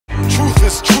if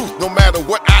it's truth, no matter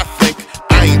what I think,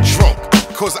 I ain't drunk.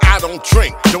 Cause I don't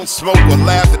drink, don't smoke or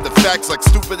laugh at the facts like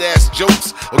stupid ass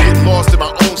jokes or get lost in my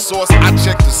own source. I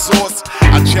check the source,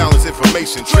 I challenge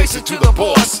information, trace it to the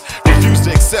boss. Refuse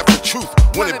to accept the truth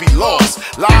when it be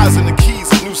lost. Lies in the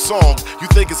keys of new songs, you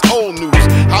think it's old news.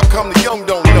 How come the young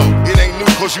don't know? It ain't new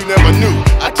cause you never knew.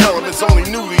 I tell them it's only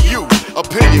new to you.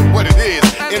 Opinion, what it is,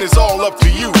 and it's all up to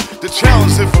you to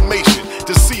challenge information,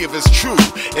 to see if it's true.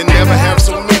 And never have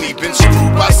so many been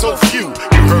screwed by so few.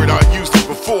 You heard I used it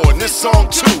before, and this song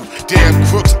too. Damn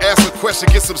crooks, ask a question,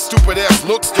 get some stupid ass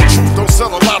looks. The truth don't sell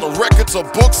a lot of records or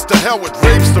books. To hell with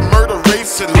rapes, the murder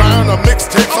rates, and lying on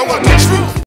mixtapes. I want the truth.